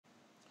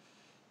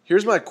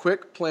here's my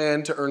quick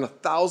plan to earn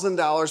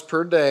 $1,000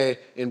 per day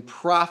in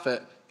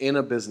profit in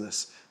a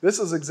business. This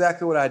is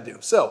exactly what I do.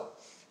 So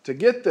to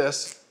get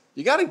this,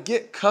 you got to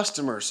get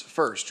customers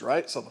first,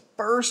 right? So the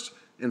first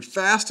and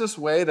fastest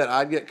way that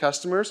I'd get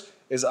customers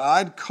is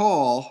I'd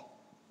call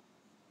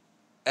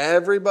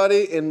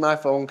everybody in my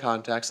phone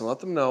contacts and let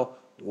them know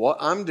what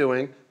I'm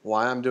doing,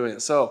 why I'm doing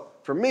it. So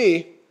for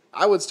me,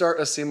 I would start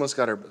a seamless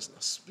gutter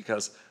business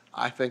because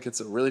I think it's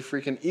a really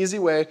freaking easy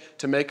way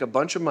to make a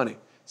bunch of money.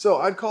 So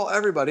I'd call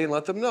everybody and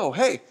let them know,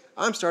 hey,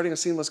 I'm starting a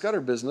seamless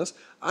gutter business.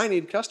 I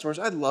need customers.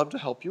 I'd love to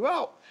help you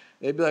out.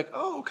 They'd be like,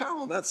 oh,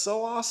 Colin, that's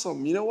so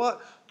awesome. You know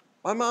what?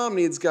 My mom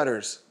needs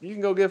gutters. You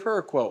can go give her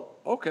a quote.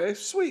 Okay,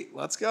 sweet,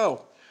 let's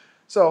go.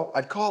 So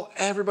I'd call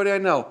everybody I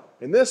know,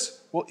 and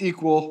this will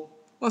equal,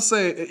 let's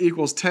say it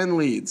equals 10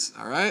 leads,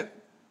 all right?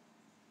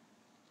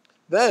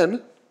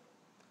 Then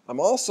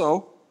I'm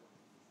also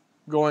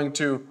going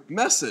to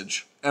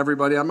message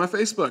everybody on my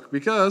Facebook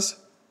because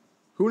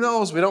who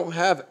knows, we don't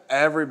have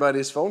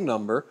everybody's phone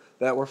number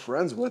that we're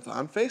friends with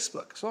on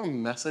Facebook. So I'll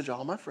message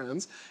all my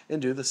friends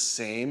and do the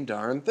same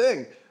darn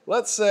thing.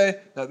 Let's say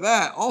that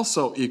that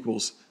also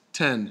equals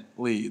 10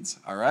 leads,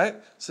 all right?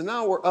 So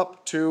now we're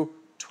up to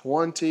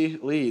 20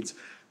 leads.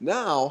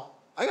 Now,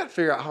 I got to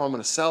figure out how I'm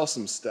going to sell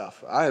some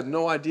stuff. I have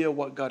no idea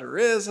what gutter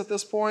is at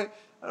this point.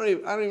 I don't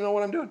even know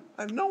what I'm doing.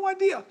 I have no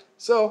idea.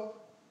 So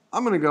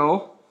I'm going to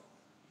go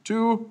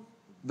to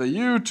the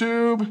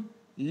YouTube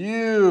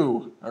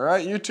all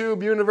right?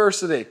 YouTube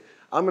University.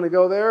 I'm going to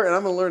go there and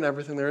I'm going to learn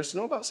everything there is to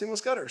know about seamless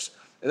gutters.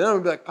 And then I'm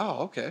going to be like,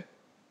 oh, okay.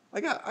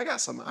 I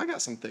got some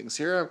things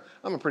here.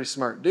 I'm a pretty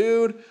smart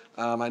dude.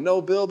 I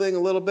know building a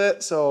little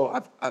bit,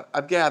 so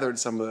I've gathered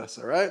some of this,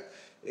 all right?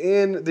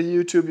 In the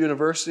YouTube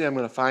University, I'm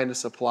going to find a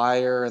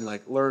supplier and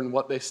like learn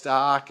what they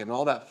stock and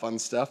all that fun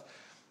stuff.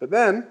 But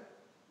then,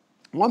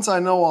 once I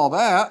know all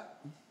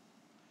that,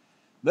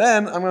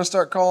 then I'm going to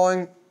start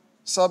calling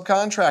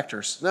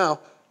subcontractors. Now,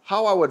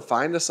 how I would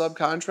find a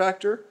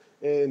subcontractor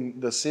in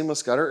the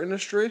seamless gutter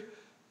industry,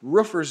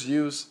 roofers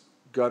use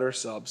gutter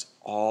subs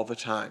all the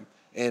time.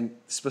 And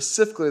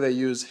specifically, they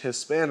use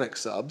Hispanic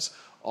subs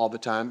all the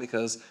time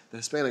because the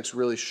Hispanics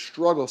really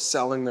struggle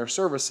selling their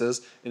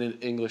services in an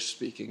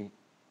English-speaking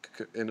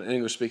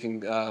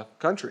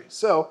country.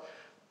 So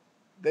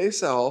they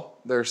sell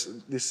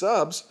these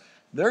subs.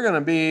 They're going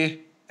to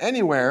be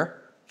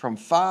anywhere from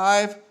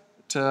 $5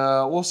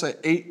 to, we'll say,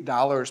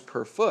 $8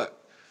 per foot.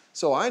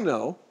 So I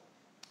know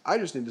I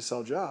just need to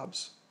sell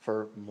jobs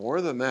for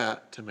more than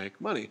that to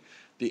make money.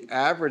 The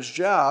average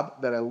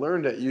job that I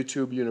learned at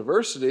YouTube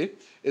University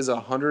is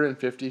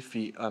 150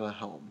 feet on a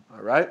home,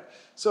 all right?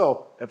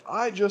 So if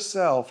I just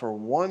sell for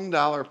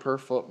 $1 per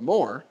foot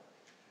more,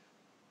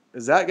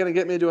 is that going to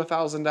get me to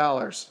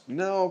 $1,000?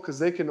 No, because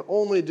they can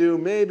only do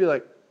maybe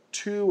like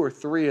 2 or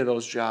 3 of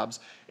those jobs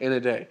in a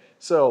day.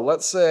 So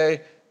let's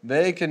say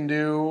they can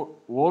do,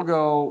 we'll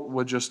go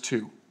with just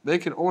 2. They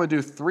can only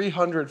do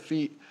 300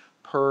 feet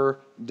per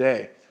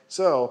day.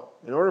 So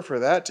in order for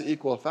that to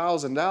equal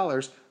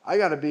 $1,000, I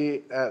got to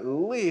be at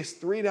least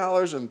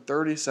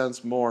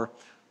 $3.30 more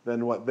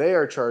than what they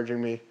are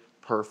charging me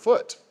per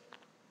foot.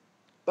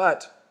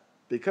 But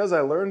because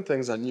I learned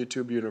things on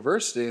YouTube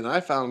University and I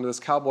found this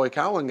Cowboy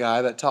Colin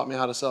guy that taught me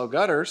how to sell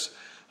gutters,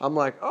 I'm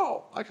like,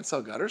 oh, I can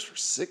sell gutters for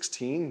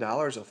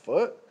 $16 a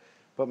foot,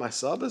 but my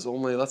sub is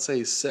only, let's say,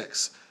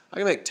 $6. I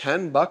can make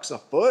 $10 a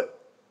foot.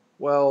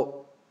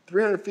 Well,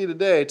 300 feet a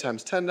day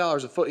times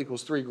 $10 a foot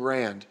equals $3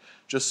 grand,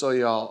 just so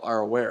y'all are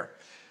aware.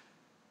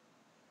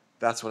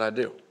 That's what I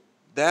do.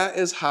 That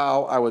is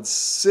how I would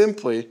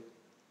simply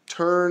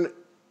turn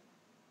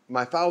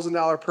my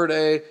 $1,000 per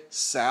day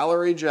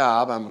salary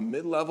job. I'm a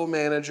mid-level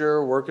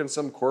manager working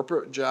some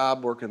corporate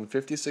job, working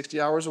 50,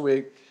 60 hours a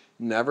week,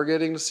 never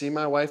getting to see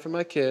my wife and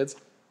my kids.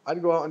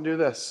 I'd go out and do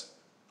this.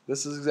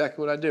 This is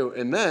exactly what I do.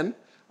 And then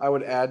I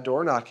would add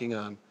door knocking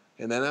on.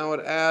 And then I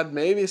would add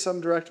maybe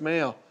some direct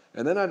mail.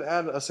 And then I'd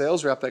add a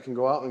sales rep that can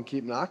go out and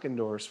keep knocking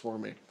doors for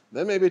me.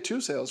 Then maybe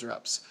 2 sales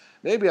reps.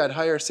 Maybe I'd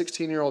hire a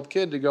 16-year-old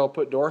kid to go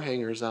put door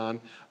hangers on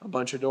a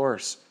bunch of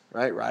doors,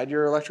 right? Ride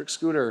your electric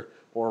scooter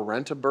or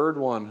rent a bird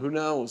one, who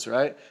knows,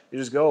 right? You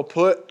just go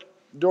put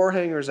door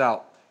hangers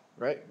out,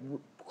 right?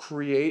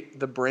 Create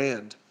the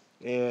brand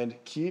and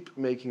keep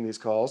making these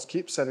calls,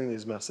 keep sending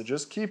these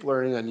messages, keep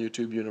learning on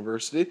YouTube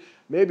University,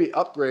 maybe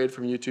upgrade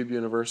from YouTube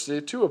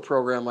University to a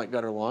program like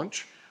Gutter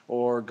Launch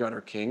or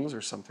Gutter Kings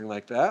or something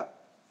like that.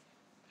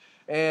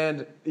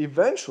 And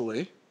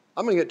eventually,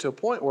 I'm going to get to a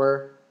point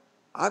where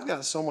I've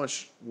got so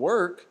much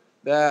work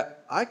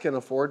that I can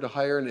afford to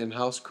hire an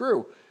in-house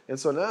crew. And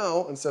so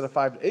now, instead of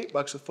 $5 to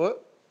 $8 a foot,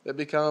 it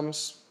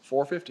becomes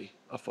 $4.50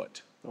 a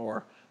foot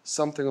or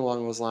something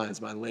along those lines,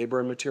 my labor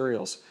and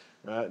materials.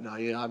 Right? Now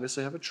you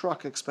obviously have a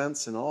truck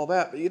expense and all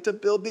that, but you get to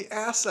build the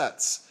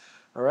assets.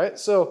 All right,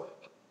 so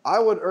I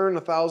would earn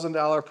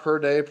 $1,000 per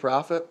day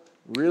profit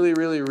really,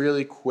 really,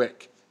 really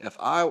quick.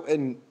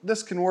 And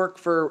this can work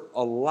for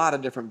a lot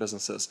of different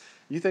businesses.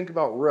 You think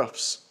about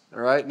roofs, all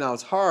right? Now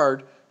it's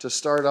hard to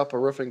start up a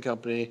roofing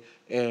company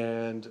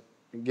and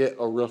get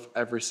a roof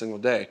every single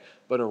day.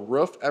 But a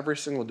roof every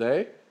single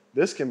day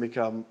this can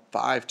become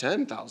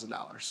 $5,000,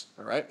 $10,000,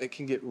 all right? It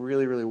can get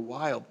really, really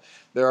wild.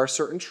 There are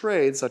certain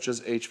trades such as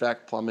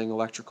HVAC, plumbing,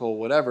 electrical,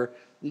 whatever.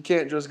 You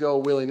can't just go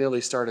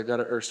willy-nilly start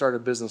a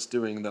business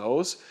doing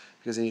those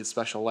because you need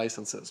special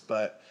licenses.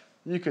 But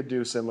you could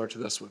do similar to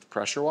this with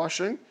pressure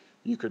washing.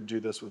 You could do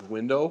this with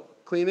window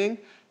cleaning.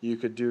 You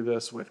could do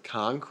this with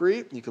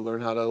concrete. You could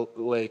learn how to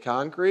lay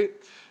concrete.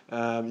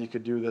 You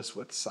could do this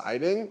with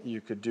siding.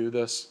 You could do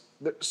this,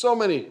 so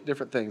many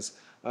different things.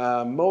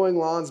 Mowing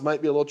lawns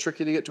might be a little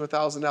tricky to get to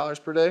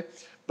 $1,000 per day,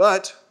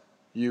 but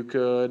you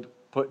could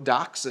put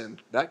docks in.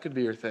 That could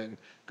be your thing.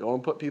 Go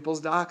and put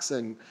people's docks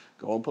in.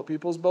 Go and put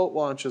people's boat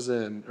launches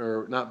in,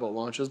 or not boat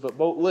launches, but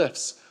boat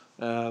lifts.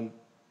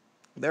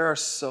 There are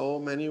so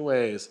many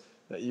ways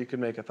that you can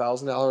make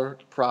 $1,000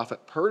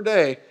 profit per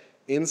day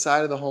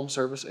inside of the home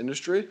service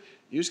industry.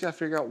 You just got to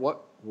figure out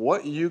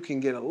what you can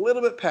get a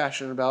little bit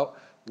passionate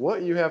about,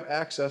 what you have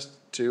access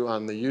to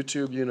on the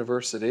YouTube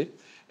University,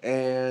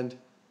 and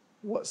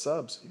what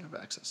subs you have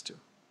access to,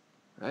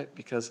 right?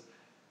 Because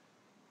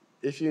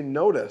if you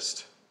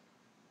noticed,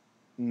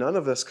 none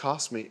of this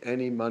cost me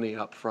any money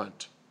up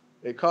front.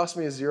 It cost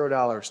me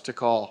 $0 to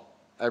call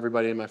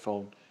everybody in my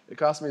phone. It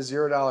cost me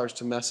 $0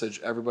 to message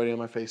everybody on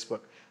my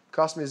Facebook. It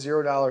cost me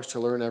 $0 to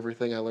learn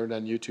everything I learned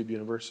on YouTube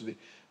University. It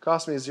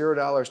cost me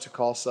 $0 to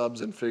call subs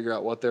and figure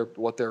out what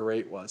their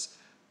rate was.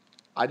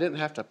 I didn't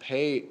have to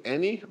pay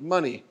any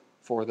money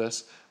for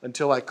this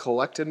until I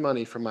collected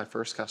money from my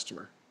first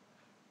customer.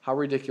 How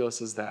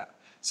ridiculous is that?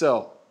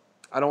 So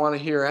I don't want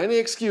to hear any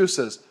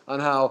excuses on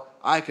how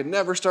I could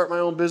never start my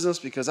own business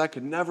because I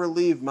could never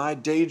leave my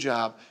day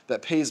job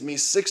that pays me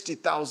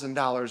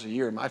 $60,000 a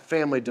year. My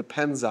family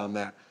depends on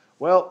that.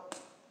 Well,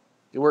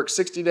 you work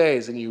 60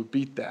 days and you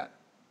beat that.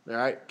 All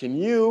right? Can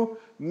you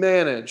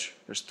manage,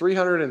 there's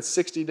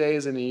 360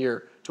 days in a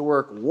year, to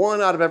work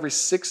 1 out of every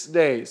 6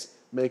 days,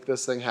 make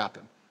this thing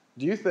happen?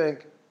 Do you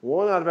think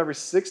 1 out of every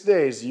 6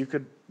 days you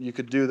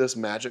could do this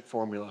magic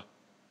formula?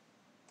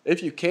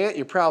 If you can't,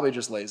 you're probably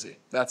just lazy.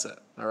 That's it,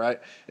 all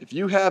right? If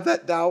you have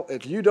that doubt,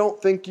 if you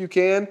don't think you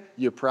can,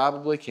 you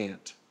probably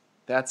can't.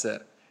 That's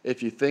it.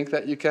 If you think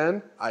that you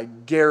can, I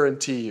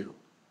guarantee you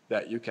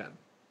that you can.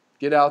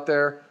 Get out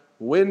there,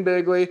 win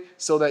bigly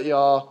so that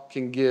y'all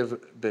can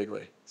give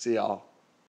bigly. See y'all